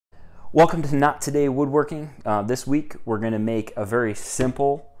Welcome to Not Today Woodworking. This week we're going to make a very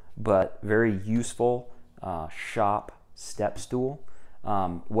simple but very useful shop step stool.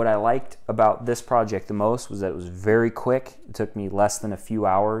 What I liked about this project the most was that it was very quick. It took me less than a few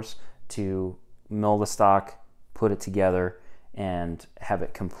hours to mill the stock, put it together, and have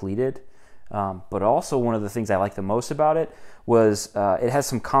it completed. But also one of the things I liked the most about it was it has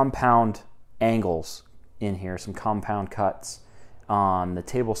some compound angles in here, some compound cuts on the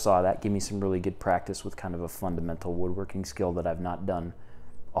table saw. That gave me some really good practice with kind of a fundamental woodworking skill that I've not done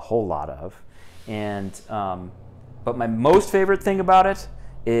a whole lot of. And but my most favorite thing about it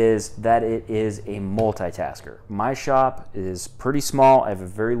is that it is a multitasker. My shop is pretty small. I have a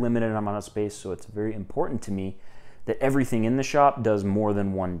very limited amount of space, so it's very important to me that everything in the shop does more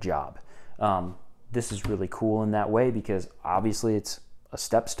than one job. This is really cool in that way because obviously it's a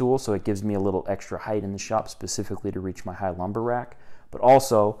step stool, so it gives me a little extra height in the shop specifically to reach my high lumber rack. But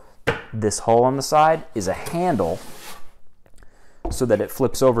also, this hole on the side is a handle so that it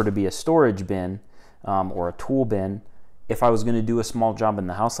flips over to be a storage bin or a tool bin. If I was going to do a small job in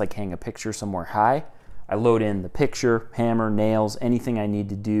the house, like hang a picture somewhere high, I load in the picture, hammer, nails, anything I need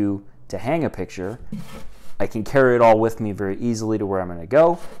to do to hang a picture. I can carry it all with me very easily to where I'm going to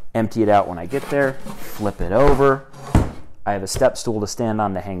go, empty it out when I get there, flip it over. I have a step stool to stand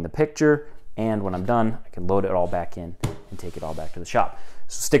on to hang the picture, and when I'm done, I can load it all back in and take it all back to the shop.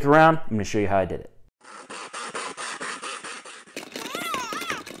 So stick around, I'm going to show you how I did it.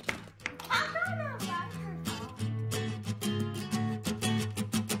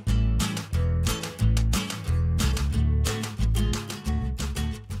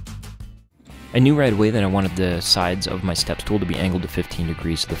 I knew right away that I wanted the sides of my step stool to be angled to 15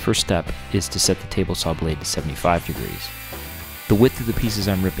 degrees, so the first step is to set the table saw blade to 75 degrees. The width of the pieces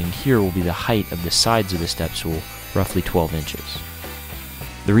I'm ripping here will be the height of the sides of the step stool, roughly 12 inches.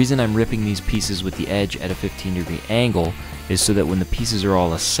 The reason I'm ripping these pieces with the edge at a 15-degree angle is so that when the pieces are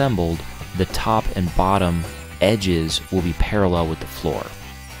all assembled, the top and bottom edges will be parallel with the floor.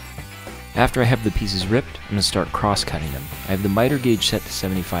 After I have the pieces ripped, I'm going to start cross-cutting them. I have the miter gauge set to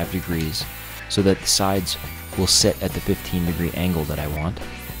 75 degrees so that the sides will sit at the 15-degree angle that I want,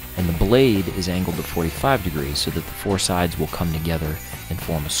 and the blade is angled to 45 degrees so that the four sides will come together and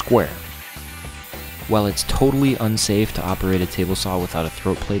form a square. While it's totally unsafe to operate a table saw without a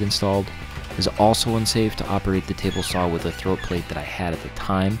throat plate installed, it is also unsafe to operate the table saw with a throat plate that I had at the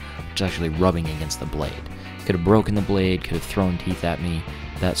time, which is actually rubbing against the blade. Could have broken the blade, could have thrown teeth at me,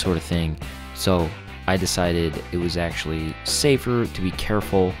 that sort of thing. So I decided it was actually safer to be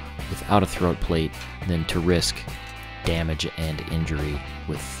careful without a throat plate than to risk damage and injury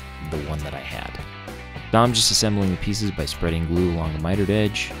with the one that I had. Now I'm just assembling the pieces by spreading glue along the mitered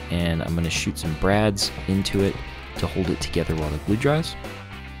edge, and I'm going to shoot some brads into it to hold it together while the glue dries.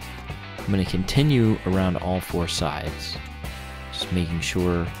 I'm going to continue around all four sides, just making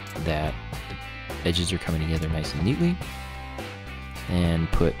sure that the edges are coming together nice and neatly, and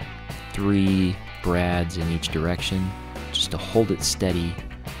put 3 brads in each direction just to hold it steady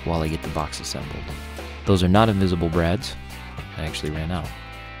while I get the box assembled. Those are not invisible brads. I actually ran out.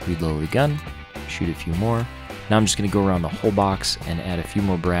 Reload the gun, shoot a few more. Now I'm just going to go around the whole box and add a few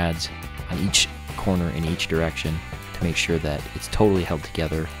more brads on each corner in each direction to make sure that it's totally held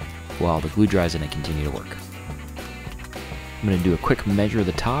together while the glue dries and I continue to work. I'm going to do a quick measure of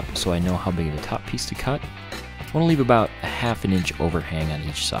the top so I know how big of a top piece to cut. I want to leave about a ½ inch overhang on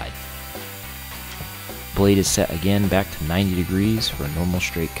each side. Blade is set again back to 90 degrees for a normal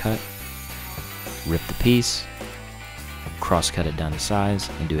straight cut. Rip the piece, cross cut it down to size,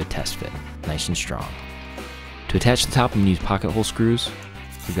 and do a test fit, nice and strong. To attach the top, I'm going to use pocket hole screws.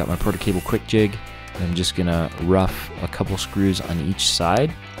 We've got my Porter Cable quick jig, and I'm just going to rough a couple screws on each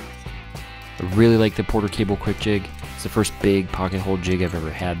side. I really like the Porter Cable quick jig. It's the first big pocket hole jig I've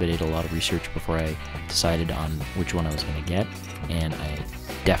ever had, but I did a lot of research before I decided on which one I was going to get, and I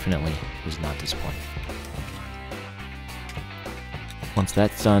definitely was not disappointed. Once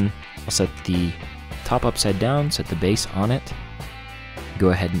that's done, I'll set the top upside down, set the base on it,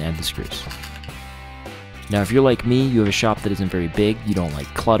 go ahead and add the screws. Now if you're like me, you have a shop that isn't very big, you don't like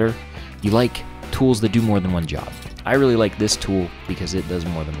clutter, you like tools that do more than one job. I really like this tool because it does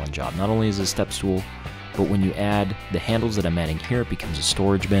more than one job. Not only is it a step stool, but when you add the handles that I'm adding here, it becomes a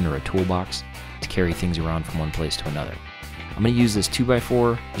storage bin or a toolbox to carry things around from one place to another. I'm going to use this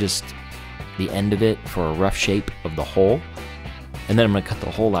 2x4, just the end of it, for a rough shape of the hole, and then I'm going to cut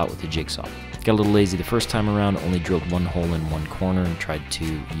the hole out with a jigsaw. Got a little lazy the first time around, only drilled one hole in one corner and tried to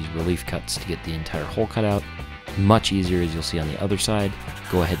use relief cuts to get the entire hole cut out. Much easier, as you'll see on the other side.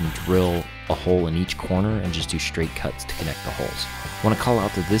 Go ahead and drill a hole in each corner and just do straight cuts to connect the holes. I want to call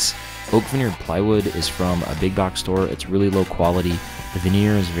out that this Oak veneered plywood is from a big box store. It's really low quality. The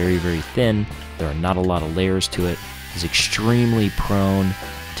veneer is very, very thin. There are not a lot of layers to it. It's extremely prone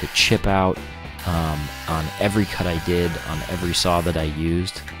to chip out on every cut I did, on every saw that I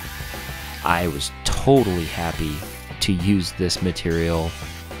used. I was totally happy to use this material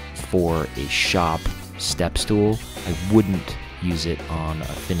for a shop step stool. I wouldn't use it on a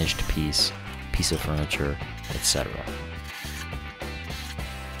finished piece of furniture, etc.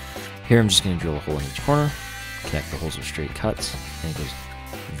 Here I'm just going to drill a hole in each corner, connect the holes with straight cuts, and it goes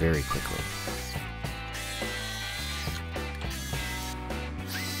very quickly.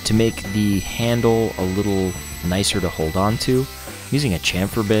 To make the handle a little nicer to hold on to, I'm using a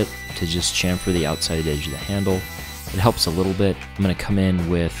chamfer bit to just chamfer the outside edge of the handle. It helps a little bit. I'm going to come in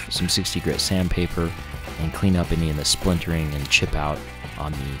with some 60 grit sandpaper and clean up any of the splintering and chip out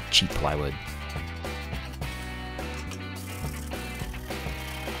on the cheap plywood.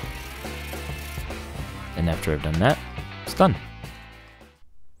 And after I've done that, it's done.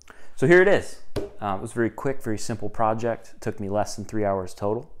 So here it is. It was a very quick, very simple project. It took me less than 3 hours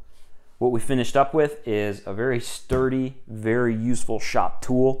total. What we finished up with is a very sturdy, very useful shop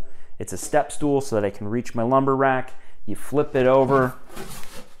tool. It's a step stool so that I can reach my lumber rack. You flip it over,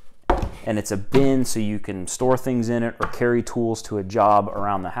 and it's a bin so you can store things in it or carry tools to a job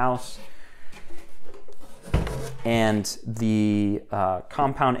around the house. And the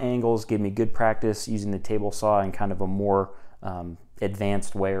compound angles gave me good practice using the table saw in kind of a more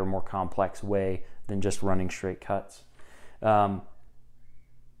advanced way or more complex way than just running straight cuts.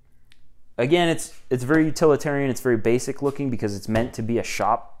 Again, it's very utilitarian. It's very basic looking because it's meant to be a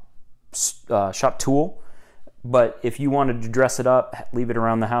shop tool. But if you wanted to dress it up, leave it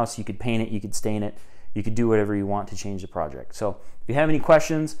around the house, you could paint it, you could stain it, you could do whatever you want to change the project. So if you have any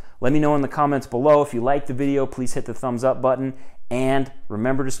questions, let me know in the comments below. If you liked the video, please hit the thumbs up button and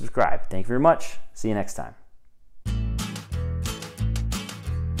remember to subscribe. Thank you very much. See you next time.